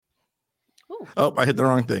Ooh. Oh, I hit the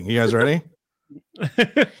wrong thing. You guys ready?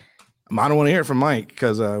 I don't want to hear it from Mike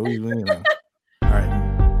because we you know. All right.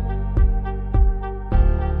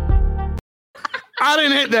 I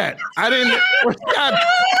didn't hit that. I didn't. God.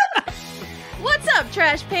 What's up,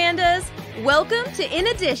 Trash Pandas? Welcome to In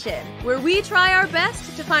Addition, where we try our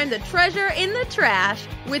best to find the treasure in the trash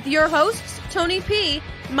with your hosts, Tony P,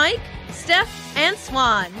 Mike, Steph, and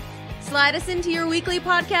Swan. Slide us into your weekly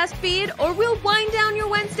podcast feed, or we'll wind down your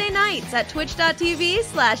Wednesday nights at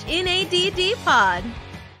twitch.tv/NADDpod.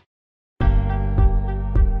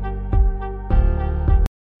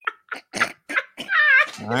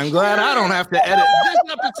 I'm glad I don't have to edit this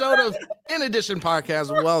episode of In Addition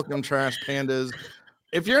podcast. Welcome, Trash Pandas.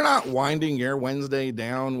 If you're not winding your Wednesday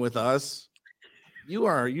down with us, you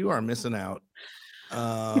are missing out.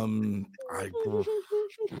 I don't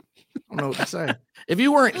know what to say. If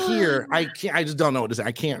you weren't here, I just don't know what to say.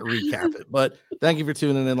 I can't recap it. But thank you for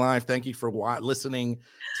tuning in live. Thank you for listening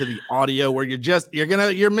to the audio where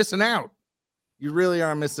you're missing out. You really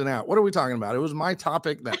are missing out. What are we talking about? It was my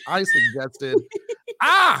topic that I suggested.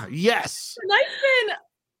 Yes. Tonight's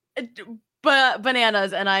been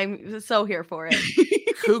bananas, and I'm so here for it.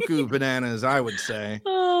 Cuckoo bananas, I would say.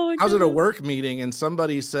 Oh my I was at a God. work meeting and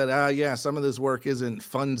somebody said, yeah, some of this work isn't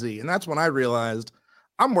funsy. And that's when I realized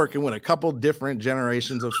I'm working with a couple different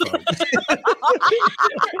generations of folks.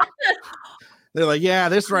 They're like, yeah,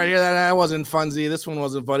 this right here, that wasn't funsy. This one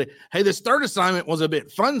wasn't funny. Hey, this third assignment was a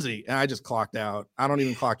bit funsy. And I just clocked out. I don't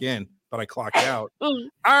even clock in, but I clocked out. All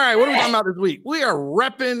right, what are we talking about this week? We are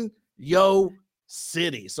repping Yo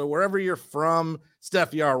City. So wherever you're from,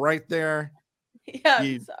 Steph, you are right there. Yeah,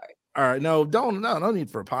 sorry. All right, no need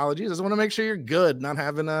for apologies. I just want to make sure you're good, not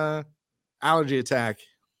having a allergy attack.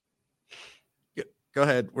 Go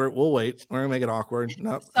ahead. We'll wait. We're gonna make it awkward.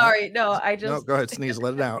 No, Sorry, no, I just no. Go ahead, sneeze.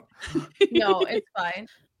 Let it out. No, it's fine.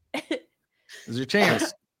 This is your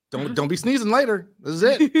chance. Don't be sneezing later. This is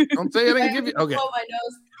it. Don't say I didn't give you. Okay. Oh, my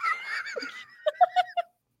nose.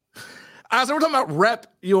 So we're talking about rep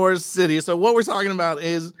your city. So what we're talking about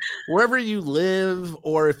is wherever you live,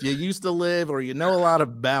 or if you used to live, or you know a lot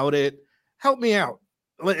about it, help me out.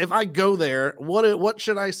 If I go there, what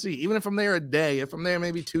should I see? Even if I'm there a day, if I'm there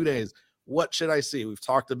maybe 2 days, what should I see? We've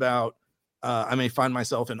talked about I may find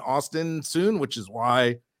myself in Austin soon, which is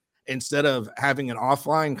why instead of having an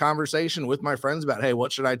offline conversation with my friends about, hey,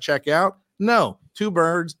 what should I check out? No, 2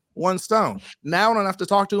 birds, 1 stone. Now I don't have to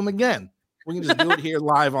talk to them again. We can just do it here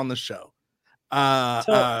live on the show. Go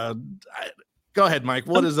ahead, Mike.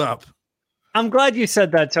 What is up? I'm glad you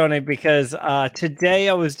said that, Tony, because today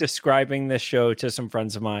I was describing this show to some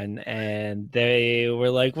friends of mine, and they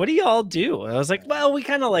were like, what do y'all do? And I was like, well, we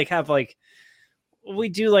kind of like have like, we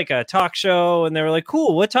do like a talk show, and they were like,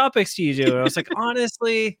 cool, what topics do you do? And I was like,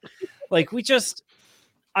 honestly, like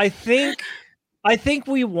I think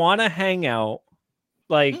we want to hang out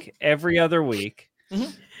like every other week,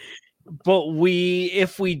 but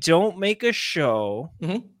if we don't make a show,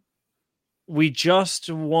 we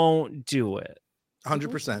just won't do it.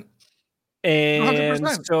 100%. And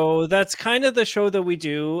 100%. So that's kind of the show that we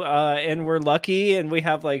do. And we're lucky, and we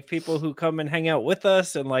have like people who come and hang out with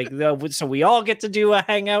us, and like, so we all get to do a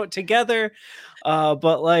hangout together.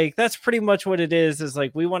 But like, that's pretty much what it is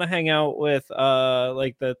like, we want to hang out with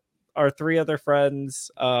like our 3 other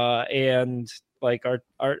friends, and like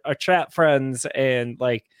our chat friends, and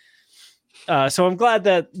like, so I'm glad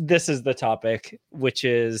that this is the topic, which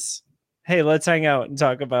is, hey, let's hang out and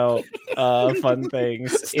talk about fun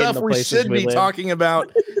things. Stuff in the we should be live. talking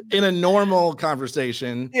about in a normal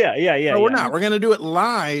conversation. Yeah. But we're not. We're going to do it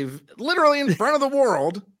live, literally in front of the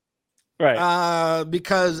world. Right.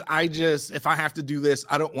 Because if I have to do this,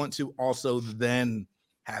 I don't want to also then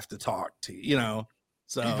have to talk to you,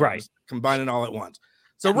 so right. Combine it all at once.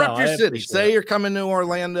 So rep your city. Say you're coming to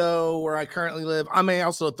Orlando, where I currently live. I may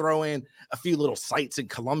also throw in a few little sites in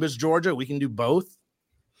Columbus, Georgia. We can do both.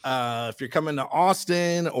 If you're coming to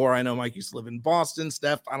Austin, or I know Mike used to live in Boston.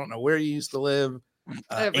 Steph, I don't know where you used to live.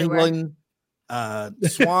 England.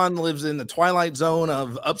 Swan lives in the twilight zone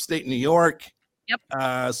of upstate New York.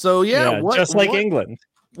 Yep. So yeah, just like England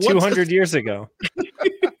 200 years ago.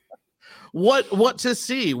 What to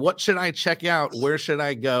see? What should I check out? Where should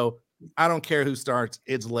I go? I don't care who starts.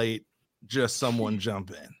 It's late. Just someone jump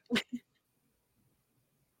in.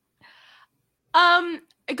 Go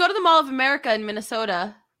to the Mall of America in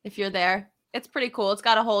Minnesota if you're there. It's pretty cool. It's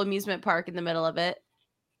got a whole amusement park in the middle of it.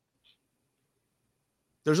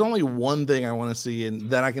 There's only one thing I want to see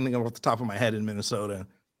that I can think of off the top of my head in Minnesota.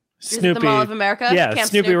 Snoopy. The Mall of America? Yeah, Camp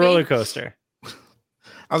Snoopy roller coaster.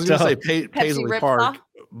 I was going to say Paisley Park,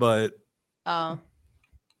 but Oh.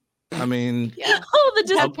 I mean, Yeah. Oh, the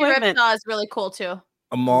Kentucky disappointment. Ripsaw is really cool too.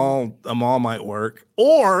 a mall might work.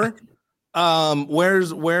 Or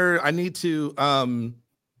where I need to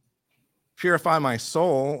purify my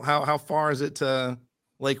soul. How far is it to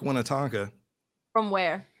Lake Winnetonka? From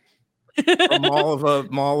where? A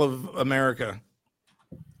Mall of America.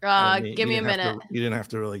 Give me a minute. You didn't have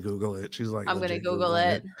to really Google it. She's like, I'm gonna legit Google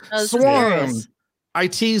Googling it. Swarm. I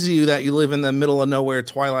tease you that you live in the middle of nowhere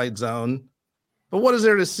Twilight Zone, but what is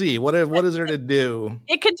there to see? What is there to do?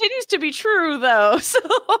 It continues to be true, though. So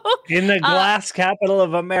In the glass capital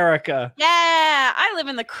of America. yeah, I live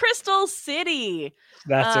in the Crystal City.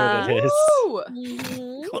 That's what it is. Woo!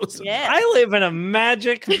 Mhm. Close enough. Yeah. I live in a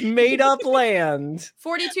magic made up land.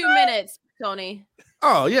 42 minutes, Tony.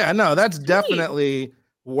 Oh yeah, no, that's definitely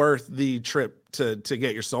worth the trip to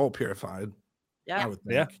get your soul purified. Yeah. I would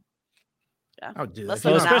think. Yeah. Yeah. I would do Less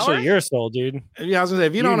that. than So an especially hour? your soul, dude. Yeah, I was gonna say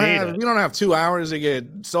if you You don't need have it. if you don't have 2 hours to get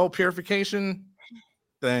soul purification,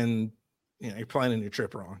 then you're planning your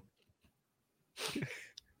trip wrong.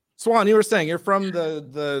 Swan, you were saying you're from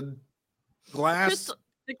the glass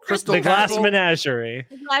Crystal The glass Capital? menagerie.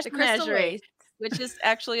 The Glass The Crystal Menagerie, Waste. which is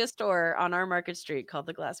actually a store on our Market Street called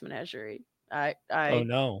the Glass Menagerie. Oh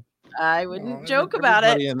no. I wouldn't Oh, joke about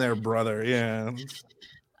everybody it. and their brother, yeah.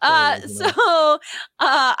 I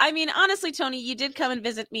mean, honestly, Tony, you did come and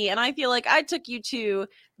visit me, and I feel like I took you to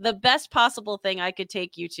the best possible thing I could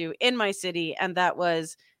take you to in my city, and that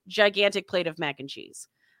was gigantic plate of mac and cheese.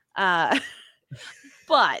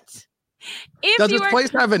 But if Does you this are, place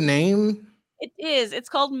have a name? it is. It's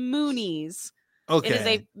called Mooney's. Okay. It is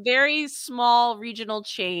a very small regional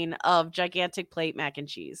chain of gigantic plate mac and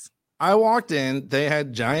cheese. I walked in, they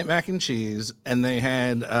had giant mac and cheese, and they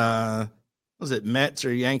had was it Mets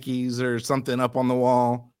or Yankees or something up on the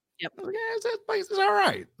wall? Yep. I was like, yeah, this place is all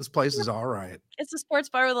right. This place is all right. It's a sports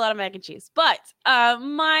bar with a lot of mac and cheese. But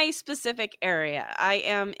my specific area, I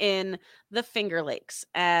am in the Finger Lakes.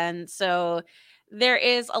 And so there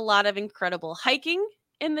is a lot of incredible hiking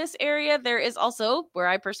in this area. There is also, where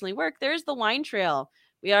I personally work, there's the wine trail.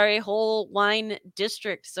 We are a whole wine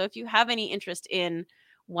district. So if you have any interest in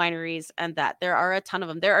wineries and that, there are a ton of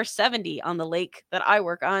them. There are 70 on the lake that I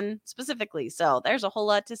work on specifically. So there's a whole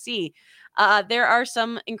lot to see. There are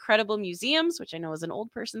some incredible museums, which I know is an old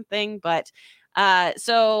person thing, but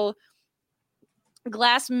so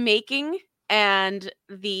glass making and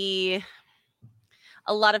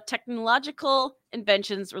a lot of technological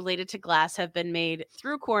inventions related to glass have been made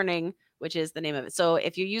through Corning, which is the name of it. So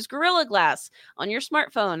if you use Gorilla Glass on your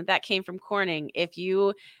smartphone, that came from Corning. If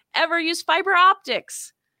you ever use fiber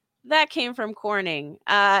optics, that came from Corning.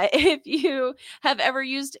 If you have ever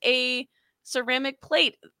used a ceramic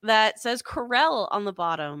plate that says Corel on the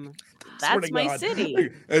bottom, Swear that's to my God. city.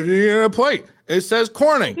 If you get a plate, it says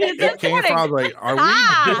Corning. It says It came Corning. from, I was like, are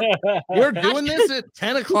Ah! we? You're doing this at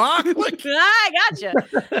 10 o'clock? Like I gotcha.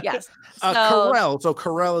 Yes. So, Corel. So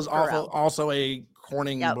Corel is Corel. also a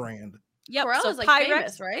Corning Yep. brand. yep. Corel So is like Pyrex,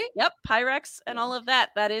 famous, right? Yep, Pyrex and all of that.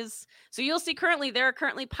 That is, so you'll see there are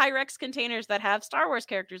currently Pyrex containers that have Star Wars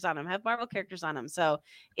characters on them, have Marvel characters on them. So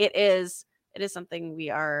it is something we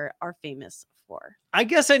are famous for. I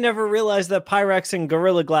guess I never realized that Pyrex and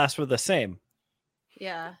Gorilla Glass were the same.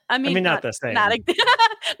 Yeah. I mean, not the same. Not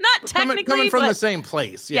technically, Coming from but the same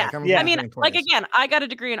place. yeah. coming Yeah. from I the mean, same like place. again, I got a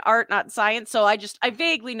degree in art, not science, so I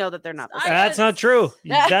vaguely know that they're not the same. That's not true.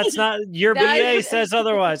 That's not your That BA is- says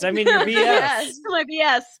otherwise. I mean your BS. Yes. My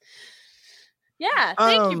BS. Yeah,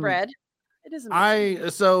 thank you, Um, Brad. It is amazing.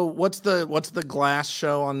 so what's the glass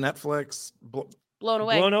show on Netflix? Blown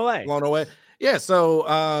away. Blown away. Blown away. Yeah, so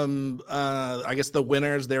I guess the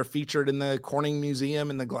winners, they're featured in the Corning Museum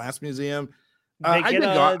and the Glass Museum. I did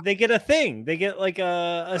go- They get a thing. They get like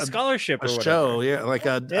a scholarship a or whatever. show, yeah, like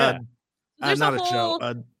a There's not a a whole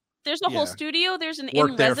show, there's a whole yeah. studio. There's an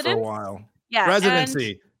worked in there for a residence. while. Yeah,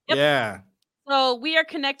 Residency. Yep. Yeah. So we are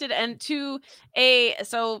connected and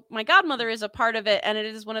so my godmother is a part of it, and it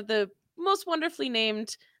is one of the most wonderfully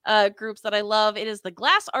named groups that I love. It is the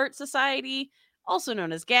Glass Art Society, also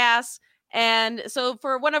known as GAS. And so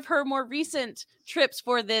for one of her more recent trips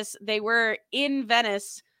for this, they were in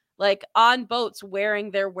Venice, like on boats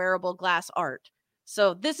wearing their wearable glass art.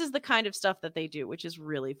 So this is the kind of stuff that they do, which is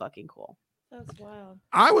really fucking cool. That's wild.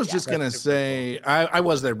 I was Yeah. just gonna That's super say I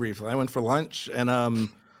was there briefly. I went for lunch and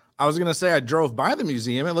I was gonna say I drove by the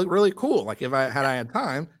museum. It looked really cool. Like if I had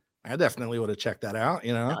time, I definitely would have checked that out,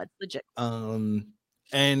 you know. No, it's legit.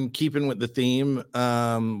 And keeping with the theme,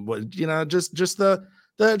 what just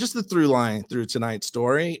the through line through tonight's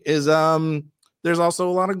story is there's also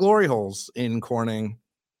a lot of glory holes in Corning.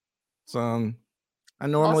 So I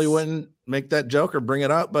normally Us. wouldn't make that joke or bring it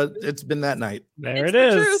up, but it's been that night. There It's it the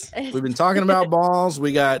is. truth. We've been talking about balls.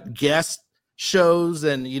 We got guest shows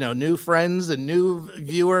and new friends and new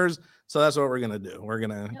viewers. So that's what we're gonna do. We're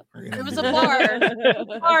gonna. There was do a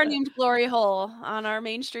that. bar named Glory Hole on our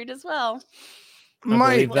main street as well.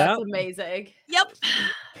 Mike, believe That's that. amazing.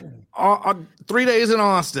 Yep. 3 days in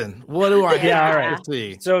Austin. What do I have Yeah, all to right.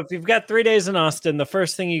 see? So if you've got 3 days in Austin, the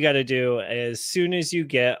first thing you got to do as soon as you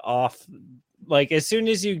get off, like as soon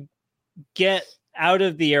as you get out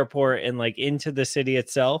of the airport and like into the city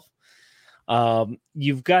itself,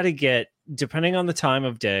 you've got to get, depending on the time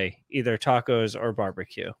of day, either tacos or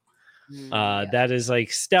barbecue. That is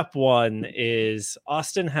like step one. Is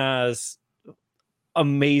Austin has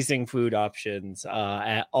amazing food options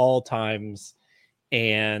at all times,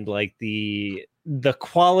 and like the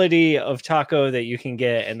quality of taco that you can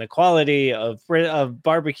get and the quality of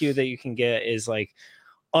barbecue that you can get is like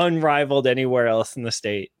unrivaled anywhere else in the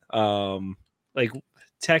state. Like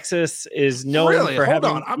Texas is known Really? for Hold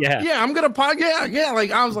having on. I'm gonna pod. Yeah.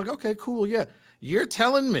 Like I was like, okay, cool. Yeah, you're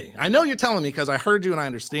telling me. I know you're telling me because I heard you and I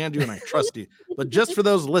understand you and I trust you. But just for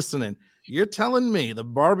those listening, you're telling me the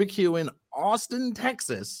barbecue in Austin,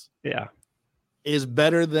 Texas, is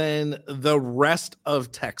better than the rest of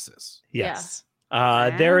Texas. Yes.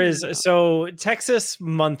 There is, so Texas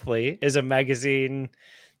Monthly is a magazine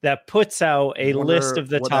that puts out a list of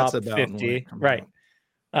the what top that's about and when 50. it comes Right.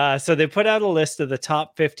 So they put out a list of the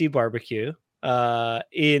top 50 barbecue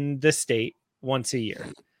in the state once a year.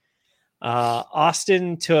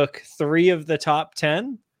 Austin took 3 of the top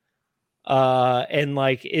 10 and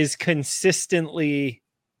like is consistently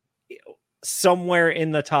somewhere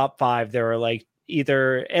in the top 5. There are like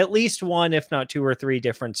either at least 1, if not 2 or 3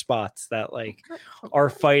 different spots that like are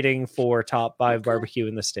fighting for top 5 barbecue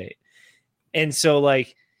in the state. And so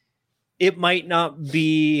like it might not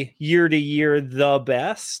be year to year the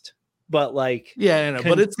best, but like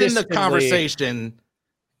but it's in the conversation.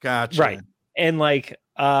 Gotcha. Right. And like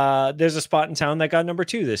there's a spot in town that got number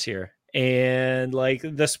 2 this year. And like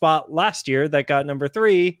the spot last year that got number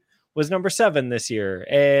 3 was number 7 this year.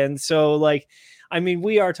 And so like, I mean,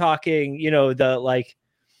 we are talking, the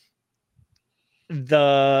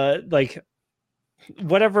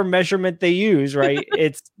whatever measurement they use, right?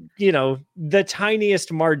 It's, the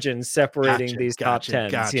tiniest margins separating these top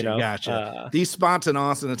 10s, Gotcha. These spots in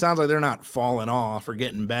Austin, it sounds like they're not falling off or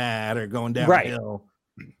getting bad or going downhill.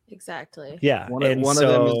 Exactly. Yeah. One of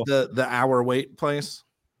them is the hour wait place.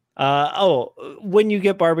 When you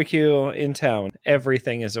get barbecue in town,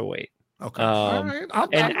 everything is a wait. Okay. All right.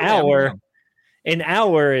 An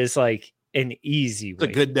hour is like an easy wait.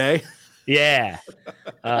 It's a good day. Yeah.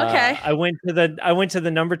 Okay. I went to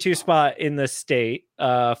the number 2 spot in the state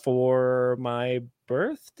for my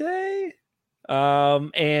birthday.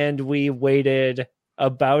 And we waited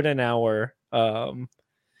about an hour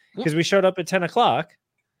because we showed up at 10 o'clock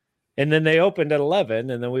and then they opened at 11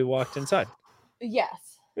 and then we walked inside.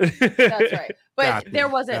 Yes. That's right. But Gotcha. there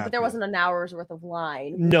wasn't an hour's worth of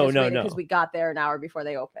line. No. Because we got there an hour before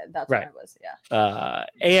they opened. That's right. what it was. Yeah.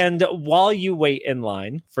 And while you wait in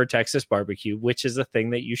line for Texas barbecue, which is a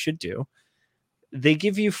thing that you should do, they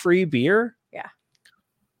give you free beer. Yeah.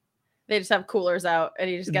 They just have coolers out and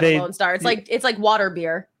you just get a Lone Star. It's like water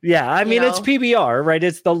beer. Yeah. I mean, it's PBR, right?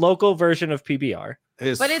 It's the local version of PBR.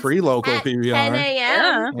 It's free local PBR. 10 a.m.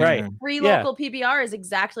 Yeah. Right. Free local PBR is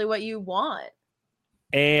exactly what you want.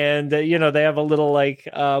 And they have a little like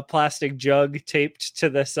plastic jug taped to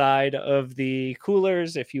the side of the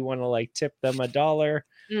coolers if you want to like tip them $1.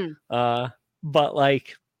 But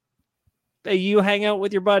like you hang out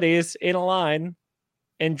with your buddies in a line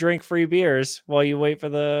and drink free beers while you wait for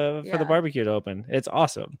the barbecue to open. It's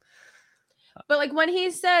awesome. But like when he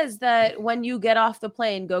says that when you get off the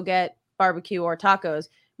plane, go get barbecue or tacos.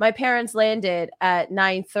 My parents landed at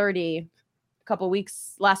 9:30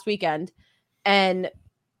 last weekend, and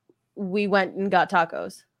we went and got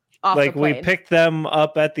tacos off the plane. We picked them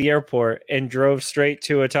up at the airport and drove straight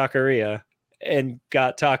to a taqueria and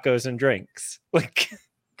got tacos and drinks.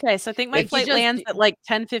 Okay, so I think my flight lands at like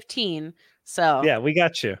 10:15. So yeah, we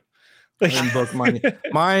got you. And book money.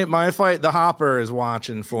 My flight, the Hopper is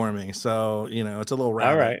watching for me, so it's a little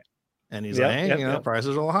rabbit. All right. And he's like, hey, prices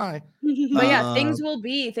are a little high. But yeah, things will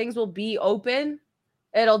be open.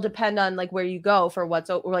 It'll depend on like where you go for what's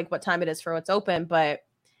or like what time it is for what's open. But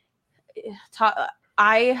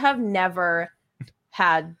I have never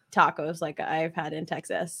had tacos like I've had in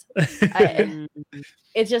Texas.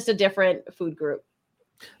 It's just a different food group.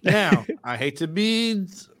 Now, I hate to be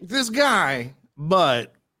this guy,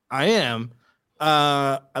 but I am.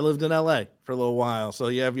 I lived in LA for a little while. So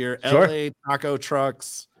you have your LA taco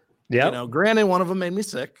trucks. Yeah. You know, granted, one of them made me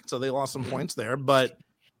sick, so they lost some points there. But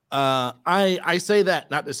I say that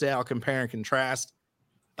not to say I'll compare and contrast.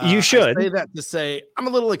 You should. I say that to say I'm a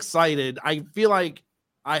little excited. I feel like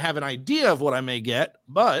I have an idea of what I may get,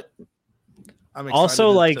 but I'm excited also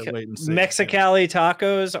to like wait and see. Mexicali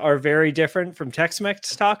tacos are very different from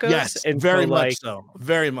Tex-Mex tacos. Yes, and very so, much like, so.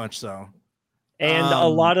 Very much so. And a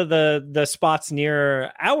lot of the spots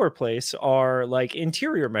near our place are like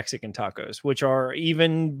interior Mexican tacos, which are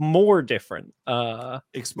even more different.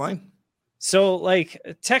 Explain. So like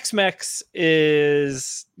Tex-Mex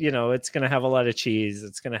is, you know, it's going to have a lot of cheese.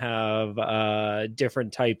 It's going to have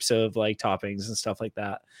different types of like toppings and stuff like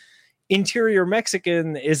that. Interior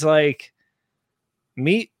Mexican is like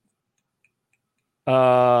meat,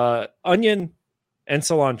 onion, and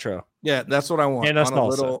cilantro. Yeah, that's what I want. And on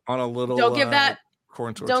a little. Don't give that.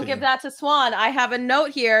 Corn tortilla. Don't give that to Swan. I have a note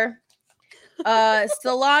here.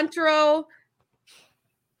 Cilantro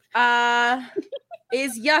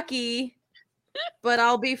is yucky, but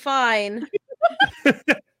I'll be fine.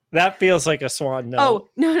 That feels like a Swan note. Oh,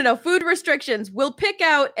 no. Food restrictions. We'll pick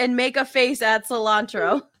out and make a face at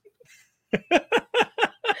cilantro.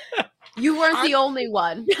 You weren't the only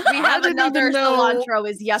one. We have another cilantro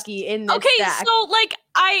is yucky in this stack. So like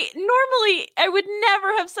I would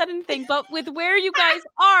never have said anything, but with where you guys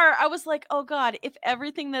are, I was like, oh god, if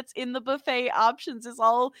everything that's in the buffet options is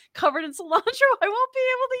all covered in cilantro, I won't be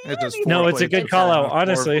able to eat anything. No, it's a good call out,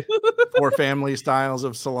 honestly. Four family styles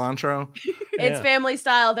of cilantro. It's family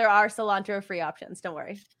style. There are cilantro free options. Don't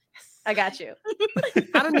worry. I got you. I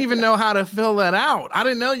didn't even know how to fill that out. I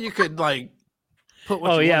didn't know you could like put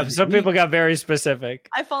what you wanted to some eat. people got very specific.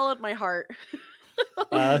 I followed my heart.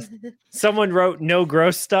 Someone wrote no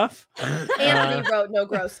gross stuff. Anthony wrote no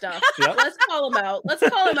gross stuff. Yep. Let's call him out. Let's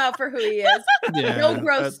call him out for who he is. Yeah, No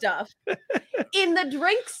gross stuff. In the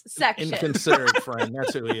drinks section. Inconsiderate friend.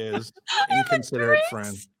 That's who he is. Inconsiderate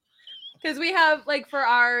friend. Because we have like for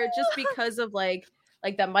our just because of like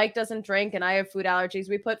that Mike doesn't drink and I have food allergies,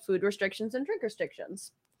 we put food restrictions and drink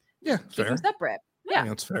restrictions. Yeah, Keep fair. them separate. I think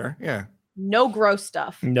that's fair. Yeah. No gross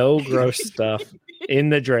stuff. No gross stuff in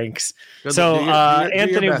the drinks. Good So luck. Do your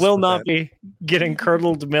Anthony best will with not that. be getting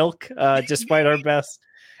curdled milk, despite our best.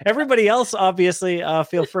 Everybody else, obviously,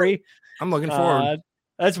 feel free. I'm looking forward.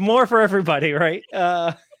 That's more for everybody, right?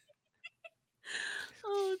 Oh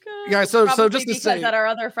god. Yeah, so Probably just to because say, at our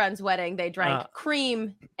other friend's wedding, they drank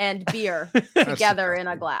cream and beer together in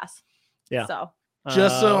a glass. Yeah. So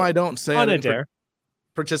just so I don't say I on a didn't dare.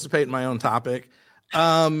 participate in my own topic.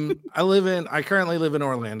 I currently live in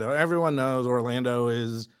Orlando. Everyone knows Orlando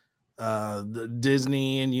is the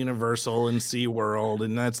Disney and Universal and SeaWorld,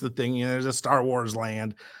 and that's the thing. You know, there's a Star Wars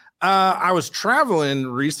land. I was traveling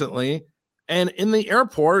recently, and in the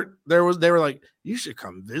airport, they were like, "You should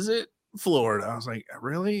come visit Florida." I was like,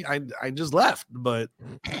 "Really? I just left, but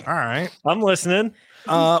all right." I'm listening.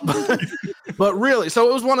 But really, so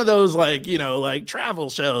it was one of those like, you know, like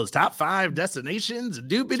travel shows, top 5 destinations,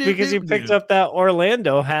 doopy Because you picked up that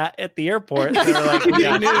Orlando hat at the airport. They were like,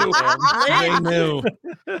 They knew. They knew.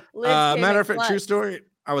 Liz came Matter in of fact, clutch. true story.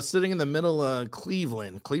 I was sitting in the middle of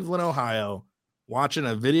Cleveland, Ohio, watching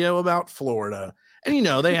a video about Florida. And, you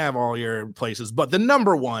know, they have all your places, but the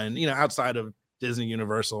number one, you know, outside of Disney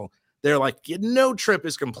Universal, they're like, no trip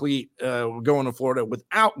is complete going to Florida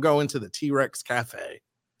without going to the T-Rex Cafe.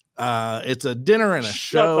 It's a dinner and a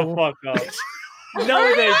show. Shut the fuck up.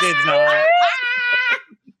 No, they did not.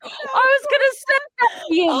 I was gonna say that.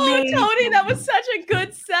 Oh, Tony, that was such a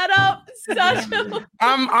good setup. Such a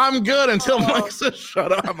I'm good until Mike says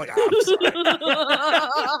shut up. I'm like, I'm sorry.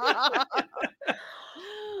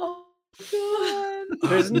 God.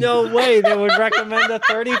 There's no way they would recommend a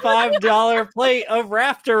 $35 plate of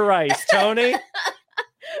rafter rice, Tony.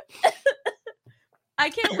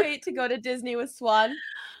 I can't wait to go to Disney with Swan.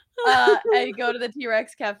 And go to the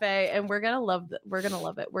T-Rex Cafe, and we're gonna love it. We're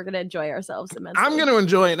gonna enjoy ourselves immensely. I'm gonna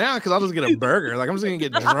enjoy it now because I'll just get a burger. Like I'm just gonna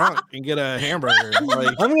get drunk and get a hamburger.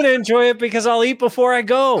 Like I'm going to enjoy it because I'll eat before I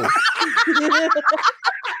go.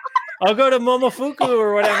 I'll go to Momofuku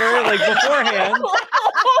or whatever, like beforehand.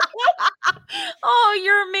 Oh,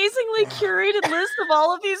 your amazingly curated list of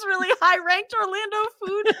all of these really high-ranked Orlando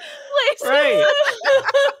food places. Right.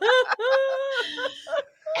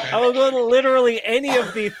 I will go to literally any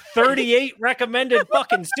of the 38 recommended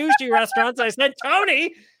fucking sushi restaurants. I said,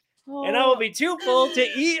 Tony, and I will be too full to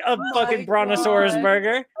eat a fucking Brontosaurus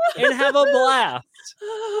burger and have a blast.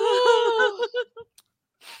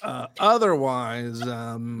 Otherwise,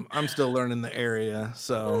 I'm still learning the area,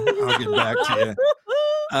 so I'll get back to you.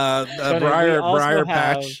 Briar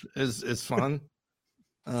Patch is fun.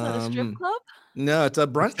 Is that a strip club? No, it's a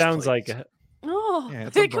brunch. Sounds place. like it. Oh. Oh, Yeah,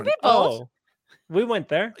 it's a it could be bunch. both. Oh, we went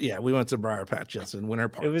there. Yeah, we went to Briar Patch, yes, in Winter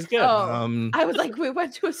Park. It was good. Oh, I was like, we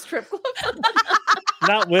went to a strip club.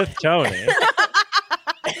 Not with Tony.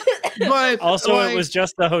 but Also, like, it was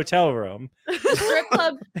just the hotel room. Strip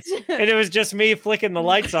club. And it was just me flicking the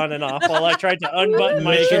lights on and off while I tried to unbutton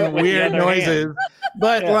my shirt making with the weird other hand. noises.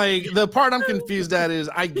 But Yeah. like the part I'm confused at is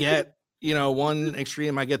I get, one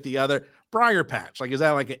extreme, I get the other. Briar Patch, like, is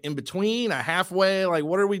that like an in between, a halfway? Like,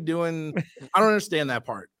 what are we doing? I don't understand that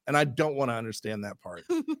part, and I don't want to understand that part.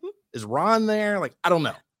 Is Ron there? Like, I don't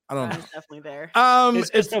know. I don't know. Ron's definitely there.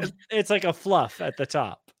 It's like a fluff at the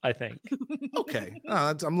top, I think. Okay.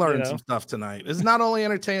 I'm learning know? some stuff tonight. It's not only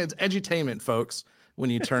entertainment, it's edutainment, folks, when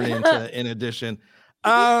you turn into In Addition.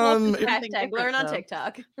 Hashtag learn on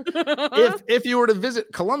TikTok. If you were to visit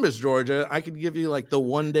Columbus, Georgia, I could give you like the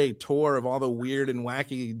 1-day tour of all the weird and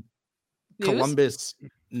wacky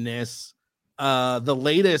Columbus-ness. The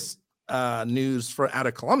latest news out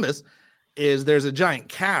of Columbus is there's a giant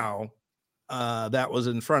cow that was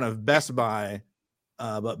in front of Best Buy,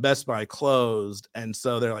 but Best Buy closed, and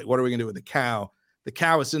so they're like, what are we gonna do with the cow? The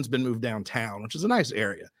cow has since been moved downtown, which is a nice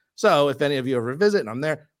area. So if any of you ever visit and I'm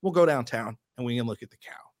there, we'll go downtown and we can look at the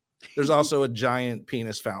cow. There's also a giant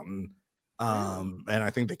penis fountain, and I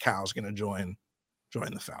think the cow's gonna join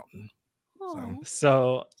the fountain.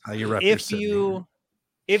 So How you rep if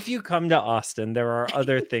you come to Austin, there are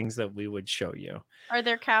other things that we would show you. Are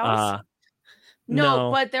there cows?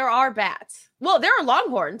 No, but there are bats. Well, there are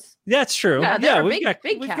longhorns. That's true. Yeah, there are we've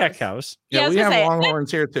big got cows. cows. Yeah, I was we gonna have say,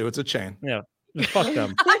 longhorns here too. It's a chain. Yeah, fuck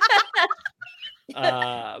them.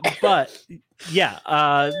 But yeah,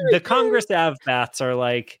 the Congress Ave bats are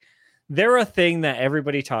like, they're a thing that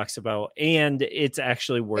everybody talks about, and it's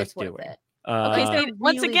actually worth It's worth doing. it. Okay, so They're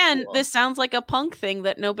once really again, cool. this sounds like a punk thing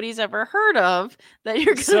that nobody's ever heard of that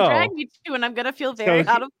you're going to So- drag me to, and I'm going to feel very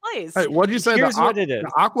out of place. Hey, what did you say? Here's what it is.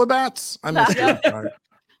 The Aquabats? I missed it. Sorry.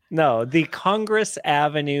 No, the Congress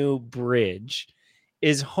Avenue Bridge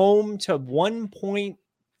is home to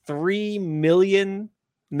 1.3 million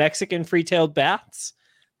Mexican free-tailed bats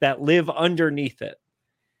that live underneath it.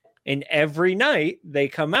 And every night they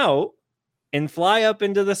come out and fly up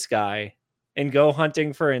into the sky and go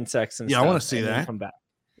hunting for insects and Yeah, I stuff. wanna see and then that. Come back.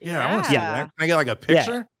 Yeah, I want to see Yeah. that. Can I get like a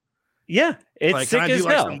picture? Yeah, it's Like, sick can I do as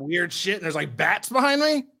like hell. some weird shit and there's like bats behind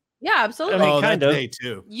me? Yeah, absolutely. I mean, oh, kind that of. day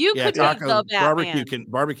too. You Yeah, could be taco, the barbecue Batman.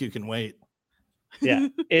 barbecue can wait. Yeah,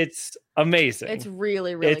 it's amazing. It's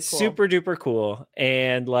really, really It's cool. super duper cool,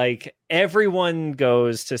 and like everyone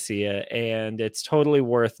goes to see it, and it's totally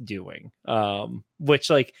worth doing. Which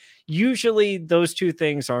like usually those two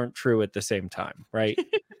things aren't true at the same time, right?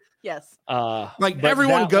 Yes. Like but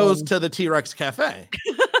everyone that goes one, to the T-Rex Cafe.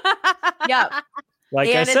 Yeah, like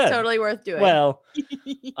and I it's said. totally worth doing. Well,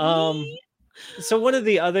 so one of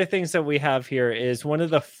the other things that we have here is one of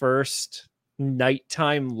the first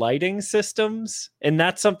nighttime lighting systems, and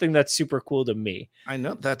that's something that's super cool to me. I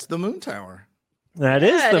know that's the Moon Tower. That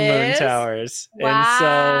is Yeah, the it Moon is. Towers,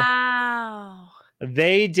 Wow. and so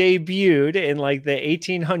they debuted in like the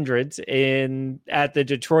 1800s at the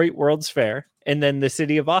Detroit World's Fair, and then the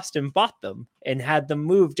city of Austin bought them and had them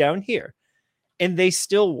moved down here, and they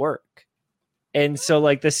still work. And so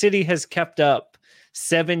like the city has kept up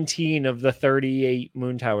 17 of the 38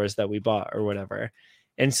 moon towers that we bought or whatever.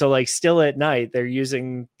 And so like still at night they're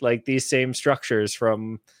using like these same structures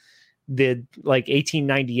from the like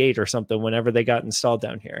 1898 or something whenever they got installed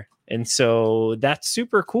down here. And so that's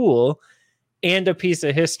super cool and a piece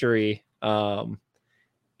of history. And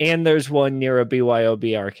there's one near a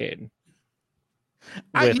BYOB arcade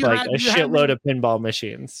with like a shitload of pinball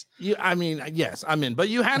machines. I mean, yes, I'm in, but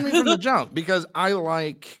you had me from the jump because I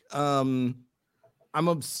like I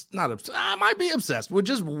might be obsessed with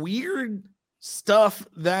just weird stuff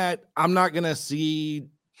that I'm not gonna see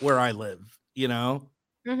where I live, you know.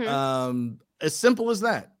 Mhm. As simple as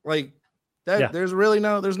that. Like that. Yeah. There's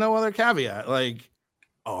no other caveat. Like,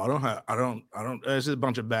 oh, I don't. It's just a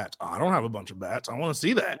bunch of bats. Oh, I don't have a bunch of bats. I want to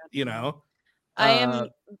see that, you know. I am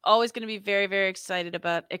always going to be very, very excited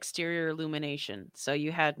about exterior illumination. So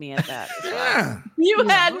you had me at that. Yeah. You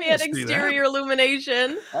Yeah, had I me wanna at see that. exterior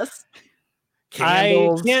illumination. Yes.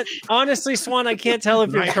 Candles. I can't honestly, Swan, I can't tell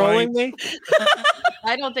if you're Night trolling me.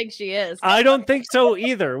 I don't think she is. I don't think so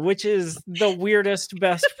either, which is the weirdest,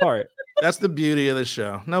 best part. That's the beauty of the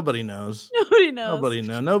show. Nobody knows. Nobody knows. Nobody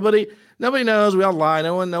knows. Nobody knows. We all lie.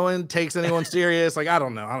 No one takes anyone serious. Like, I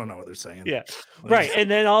don't know what they're saying. Yeah. Like, Right. And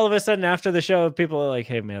then all of a sudden after the show, people are like,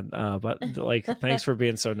 hey man, but like thanks for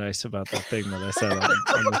being so nice about that thing that I said on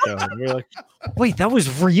the show. And we're like, wait, that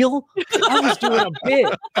was real? I was doing a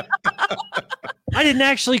bit. I didn't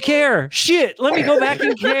actually care. Shit, let me go back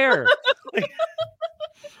and care.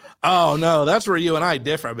 Oh no, that's where you and I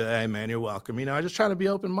differ. I'd be like, hey man, you're welcome. You know, I just try to be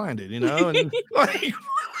open-minded, you know, and like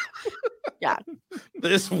Yeah.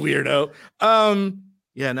 this weirdo.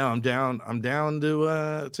 Yeah, no, I'm down. I'm down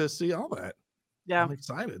to see all that. Yeah. I'm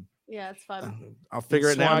excited. Yeah, it's fun. I'll figure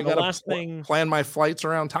it now. Swan, I the gotta last thing- plan my flights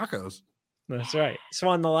around tacos. That's right.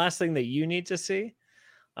 Swan, the last thing that you need to see,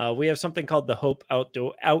 we have something called the Hope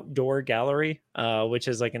Outdoor Gallery, which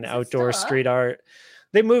is like an Is it outdoor still up? street art.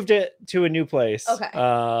 They moved it to a new place. Okay.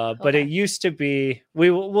 But Okay. it used to be,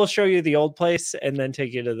 we'll show you the old place and then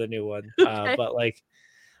take you to the new one. Okay. But like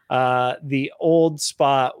the old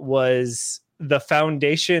spot was the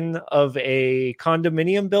foundation of a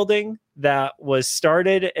condominium building that was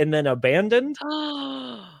started and then abandoned.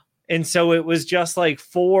 And so it was just like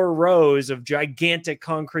 4 rows of gigantic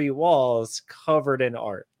concrete walls covered in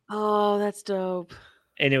art. Oh, that's dope.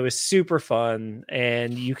 And it was super fun.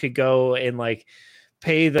 And you could go and like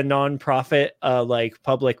pay the nonprofit like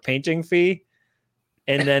public painting fee.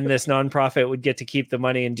 And then this nonprofit would get to keep the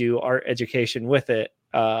money and do art education with it.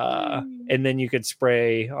 And then you could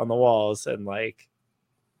spray on the walls and like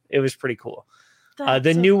it was pretty cool. That's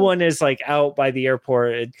The so new cool. one is like out by the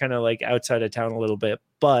airport, it kind of like outside of town a little bit,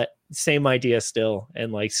 but same idea still,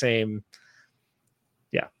 and like same.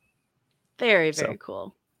 Very, So- very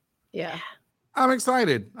cool. Yeah. I'm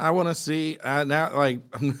excited. I want to see now. Like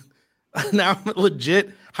now, I'm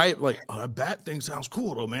legit hype. Like, oh, that bat thing sounds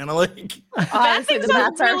cool though, man. I like Honestly, thing the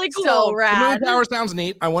sounds bats are really so cool. the moon rad. tower sounds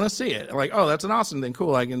neat. I want to see it. Like, oh, that's an awesome thing.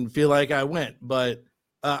 Cool. I can feel like I went, but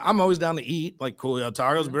I'm always down to eat. Like, cool,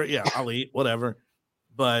 tacos. But yeah, I'll eat whatever.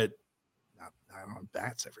 But I don't have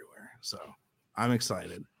bats everywhere, so I'm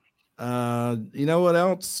excited. You know what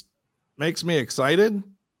else makes me excited?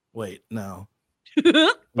 Wait, no.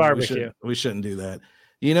 Barbecue. We shouldn't do that.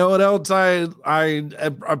 You know what else I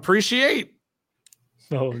appreciate?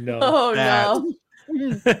 Oh no. Oh Bats.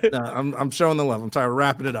 no. No, I'm showing the love. I'm tired of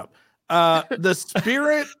wrapping it up. The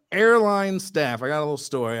Spirit Airline staff. I got a little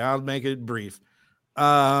story. I'll make it brief.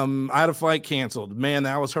 I had a flight canceled. Man,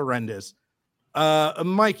 that was horrendous.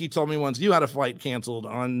 Mike, you told me once you had a flight canceled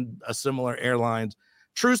on a similar airlines.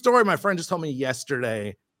 True story. My friend just told me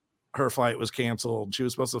yesterday her flight was canceled. She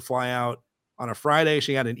was supposed to fly out on a Friday.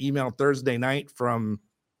 She had an email Thursday night from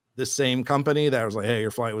the same company that was like, hey,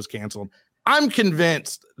 your flight was canceled. I'm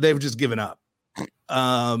convinced they've just given up.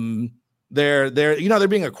 They're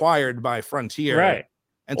being acquired by Frontier, Right.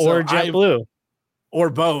 And Or JetBlue. or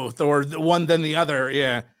both, or the one then the other.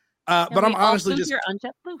 Yeah. But I'm honestly just You're on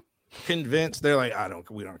JetBlue. convinced they're like,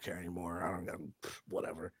 we don't care anymore. I don't got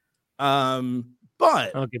whatever. But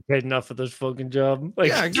I don't get paid enough for this fucking job. Like,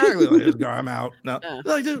 yeah, exactly. Like, just go, I'm out. No, Yeah.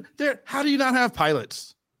 like, dude, how do you not have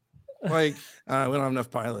pilots? Like, we don't have enough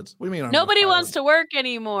pilots. What do you mean? Nobody wants to work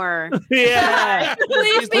anymore. yeah.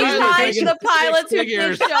 Please be Please kind to take the pilots who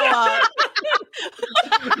figures. did show up.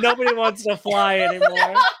 Nobody wants to fly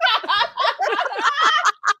anymore.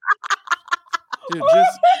 Dude,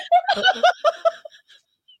 just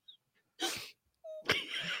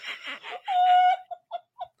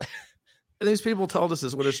and these people told us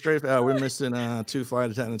this with a straight. We're missing 2 flight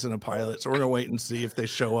attendants and a pilot, so we're gonna wait and see if they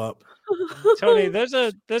show up. Tony, there's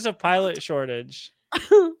a pilot shortage.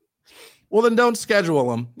 Well, then don't schedule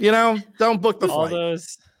them. Don't book the All flight.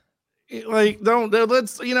 those Like, don't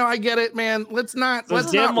let's. I get it, man. Let's not. those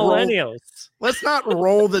Let's damn not roll, millennials. let's not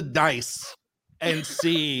roll the dice and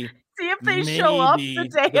see. See if they show up the Maybe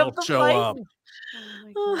day they'll of the show flight. up.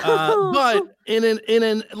 Oh But in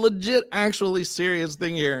an legit, actually serious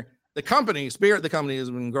thing here, the company Spirit, the company has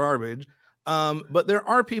been garbage. But there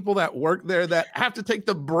are people that work there that have to take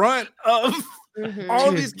the brunt of Mhm. all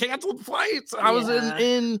of these canceled flights. I was Yeah.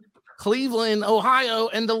 in Cleveland, Ohio,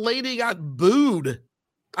 and the lady got booed.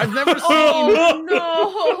 I've never seen. Oh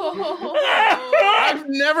no! I've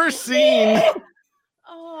never seen.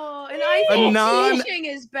 Oh, and I think non- teaching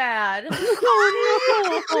is bad.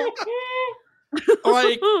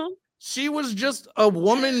 Like, she was just a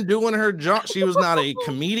woman doing her job. She was not a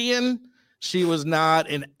comedian. She was not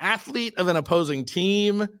an athlete of an opposing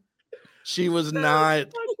team. She was not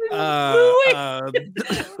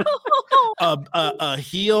a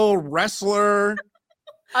heel wrestler.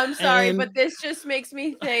 I'm sorry, And- but this just makes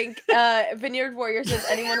me think. Vineyard Warrior says,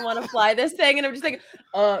 "Anyone want to fly this thing?" And I'm just like,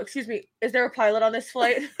 excuse me, is there a pilot on this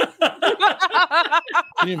flight?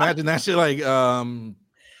 Can you imagine that shit? Like,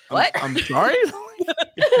 What? I'm sorry.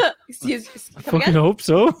 Excuse I come fucking again? hope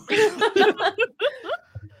so.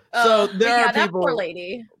 So But there are that poor people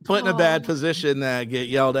lady. put in a Oh. bad position that get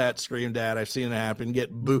yelled at, screamed at. I've seen it happen.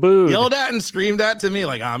 Get Booed. yelled at and screamed at to me.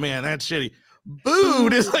 Like, oh man, that's shitty.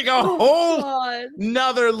 Booed is like a whole God.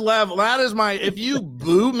 another level. That is my, if you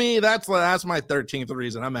boo me, that's my 13th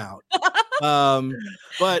reason I'm out.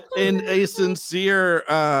 But in a sincere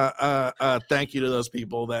thank you to those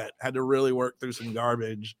people that had to really work through some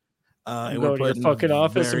garbage. And go to your fucking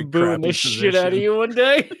office and booing the shit out of you one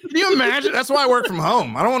day. Can you imagine? That's why I work from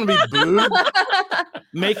home. I don't want to be booed.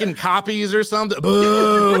 Making copies or something.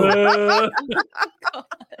 Boo.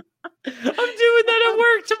 I'm doing that at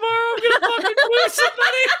work tomorrow. I'm gonna fucking boo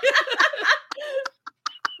somebody.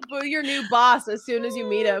 Boo your new boss as soon as you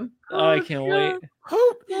meet him. Oh, I can't wait.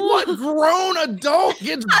 What grown adult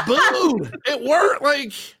gets booed at work?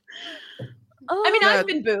 Like, I mean, I've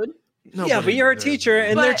been booed. Yeah, but you're a teacher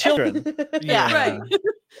and they're children. Yeah, right.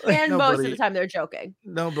 And most of Nobody- the time they're joking.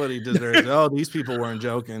 Nobody deserves it. Oh, these people weren't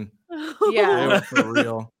joking. They Yeah. were for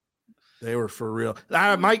real. They were for real.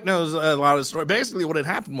 Mike knows a lot of the story. Basically, what had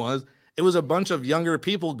happened was it was a bunch of younger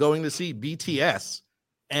people going to see BTS,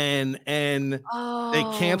 and they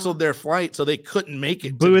canceled their flight, so they couldn't make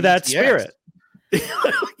it. Boo to that BTS. spirit.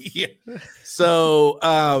 Yeah. So,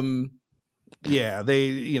 yeah,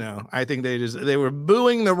 I think they were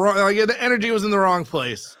booing the wrong. Like the energy was in the wrong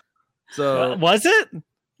place. So Was it?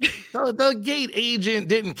 the gate agent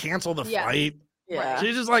didn't cancel the Yeah. flight. Yeah.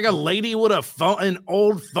 She's just like a lady with an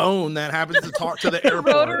old phone that happens to talk to the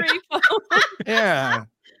airport. Rotary phone. Yeah.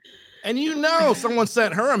 And someone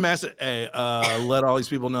sent her a message. Hey, let all these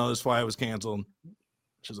people know this flight was canceled.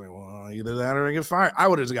 She's like, well, either that or I get fired. I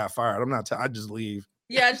would have just got fired. I'd just leave.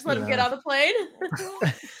 Yeah, just let him get on the plane.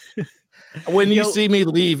 When you see me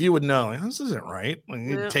leave, you would know. Like, this isn't right. Like,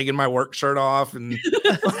 Yeah. taking my work shirt off and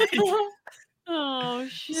Oh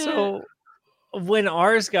shit. So when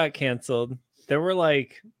ours got canceled, there were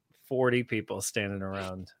like 40 people standing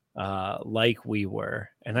around like we were.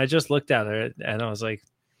 And I just looked at her and I was like,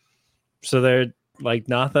 so they're like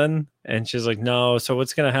nothing? And she's like, no. So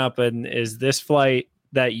what's going to happen is this flight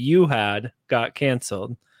that you had got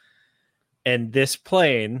canceled. And this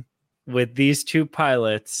plane with these two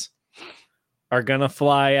pilots are going to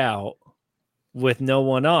fly out with no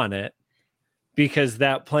one on it because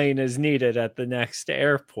that plane is needed at the next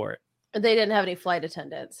airport. They didn't have any flight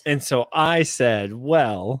attendants. And so I said,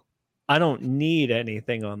 well, I don't need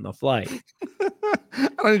anything on the flight. I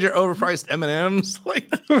don't need your overpriced M&Ms. Like,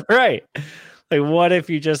 Right. Like, what if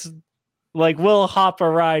you just, like, we'll hop a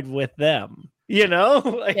ride with them? You know?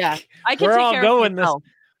 Like, Yeah. I can we're take all care going of this. myself.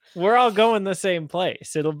 We're all going the same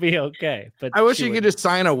place. It'll be okay. But I wish she you could would- just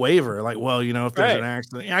sign a waiver. Like, well, if there's an Right.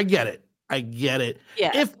 accident, I get it.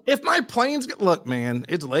 Yeah. If my planes look, man,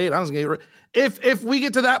 it's late. I was gonna get if we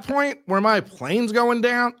get to that point where my plane's going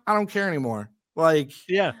down, I don't care anymore. Like,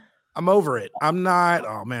 Yeah. I'm over it. I'm not.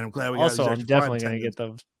 Oh man, I'm glad we got Also, these I'm extra definitely flight going to get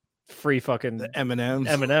attendants. the free fucking the M&Ms.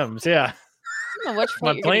 M&Ms. Yeah. I don't know which My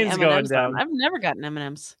flight you're getting plane's going M&Ms on. down. I've never gotten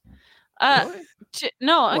M&Ms. Really?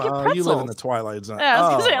 No, I get Well, pretzels. you live in the Twilight Zone. Yeah, I was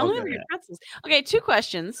gonna say, I Oh, only okay. ever get pretzels. Okay, 2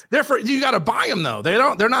 questions. You got to buy them though.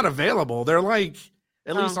 They're not available. They're like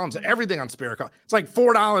at least Oh. on everything on Spirit. It's like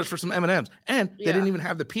 $4 for some M&Ms, and they Yeah. didn't even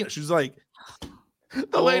have the peanut. She was like,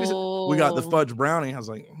 the lady said, we got the Oh. fudge brownie. I was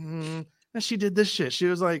like, and she did this shit. She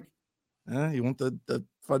was like, you want the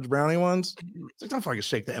fudge brownie ones? It's like, don't fucking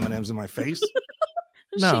shake the M&Ms in my face.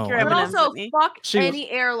 No. Shake your But But M&Ms also, at me. fuck She was- any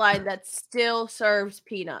airline that still serves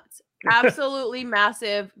peanuts. Absolutely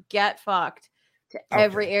massive. Get fucked to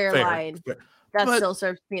every Okay, fair, airline fair. that But- still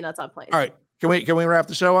serves peanuts on planes. All right, can we wrap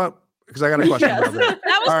the show up? Because I got a question Yes. about that.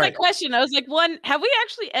 That was All my right. question. I was like, 1, have we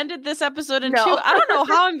actually ended this episode? And No. 2, I don't know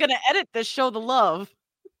how I'm gonna edit this show the love.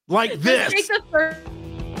 Like Just this. take the first.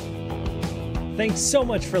 Thanks so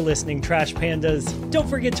much for listening, Trash Pandas. Don't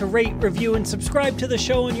forget to rate, review, and subscribe to the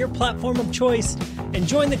show on your platform of choice. And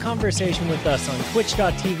join the conversation with us on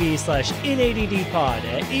twitch.tv/inaddpod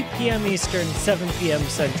at 8 p.m. Eastern, 7 p.m.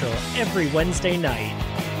 Central every Wednesday night.